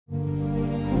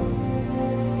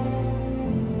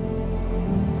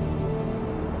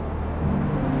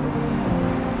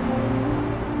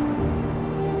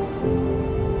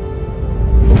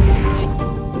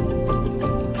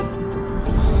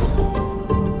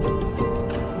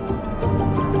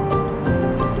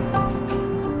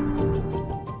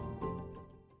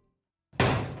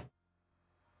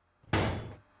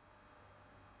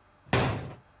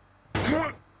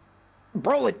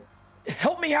Bro,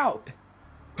 help me out.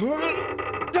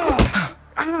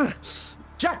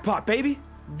 Jackpot, baby.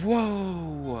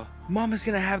 Whoa. Mama's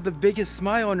gonna have the biggest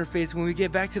smile on her face when we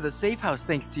get back to the safe house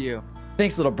thanks to you.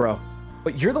 Thanks, little bro.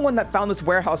 But you're the one that found this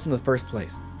warehouse in the first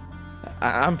place.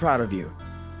 I'm proud of you.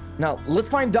 Now, let's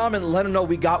find Dom and let him know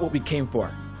we got what we came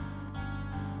for.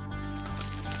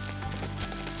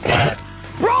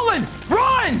 Roland,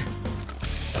 run!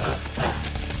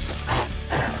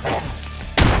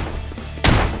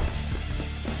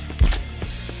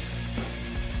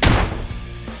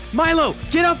 Milo,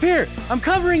 get up here! I'm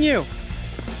covering you!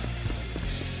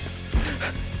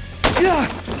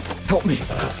 Help me!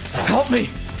 Help me!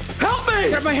 Help me!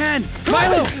 Grab my hand!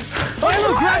 Milo!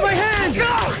 Milo, grab my hand!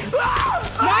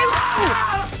 Milo!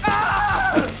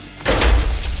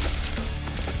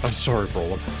 I'm sorry,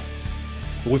 Roland.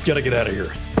 We've got to get out of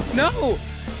here. No!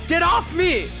 Get off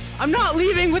me! I'm not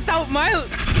leaving without Milo!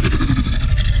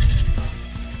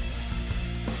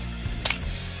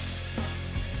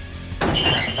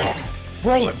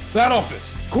 Roland, that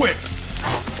office! Quick!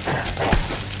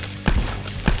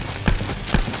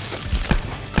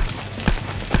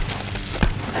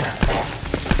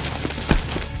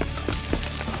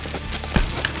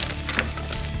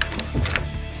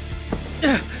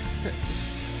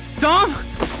 Dom?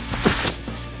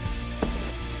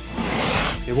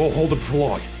 It won't hold him for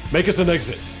long. Make us an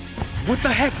exit. What the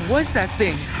heck was that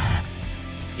thing?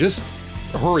 Just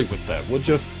hurry with that, would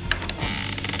you?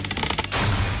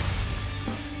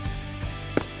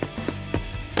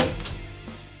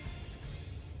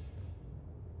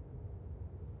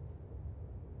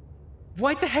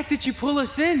 Why the heck did you pull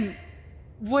us in?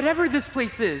 Whatever this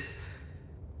place is.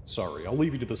 Sorry, I'll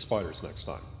leave you to the spiders next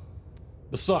time.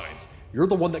 Besides, you're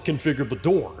the one that configured the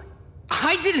door.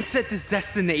 I didn't set this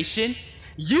destination.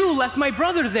 You left my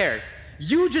brother there.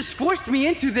 You just forced me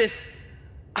into this.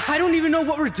 I don't even know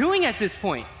what we're doing at this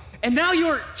point. And now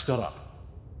you're... Shut up.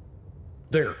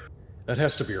 There. That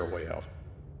has to be our way out.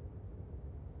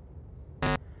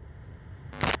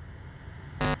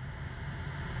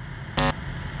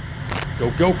 Go,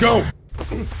 go, go!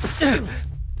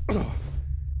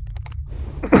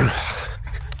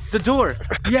 The door.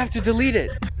 You have to delete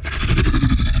it.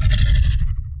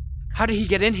 How did he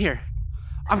get in here?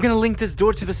 I'm gonna link this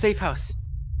door to the safe house.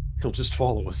 He'll just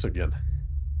follow us again.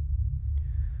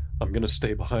 I'm gonna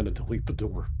stay behind and delete the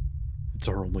door. It's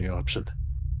our only option.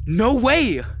 No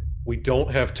way! We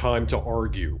don't have time to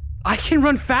argue. I can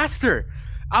run faster.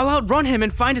 I'll outrun him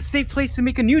and find a safe place to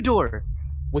make a new door.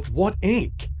 With what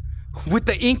ink? With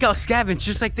the ink I'll scavenge,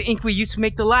 just like the ink we used to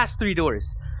make the last 3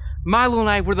 doors. Milo and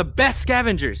I were the best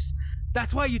scavengers.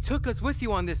 That's why you took us with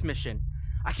you on this mission.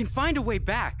 I can find a way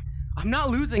back. I'm not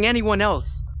losing anyone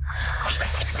else.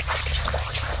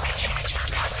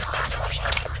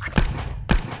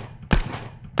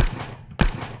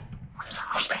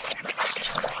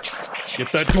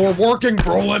 Get that door working,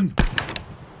 Brolin!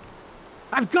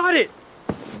 I've got it!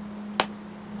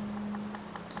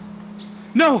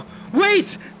 No!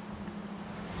 Wait!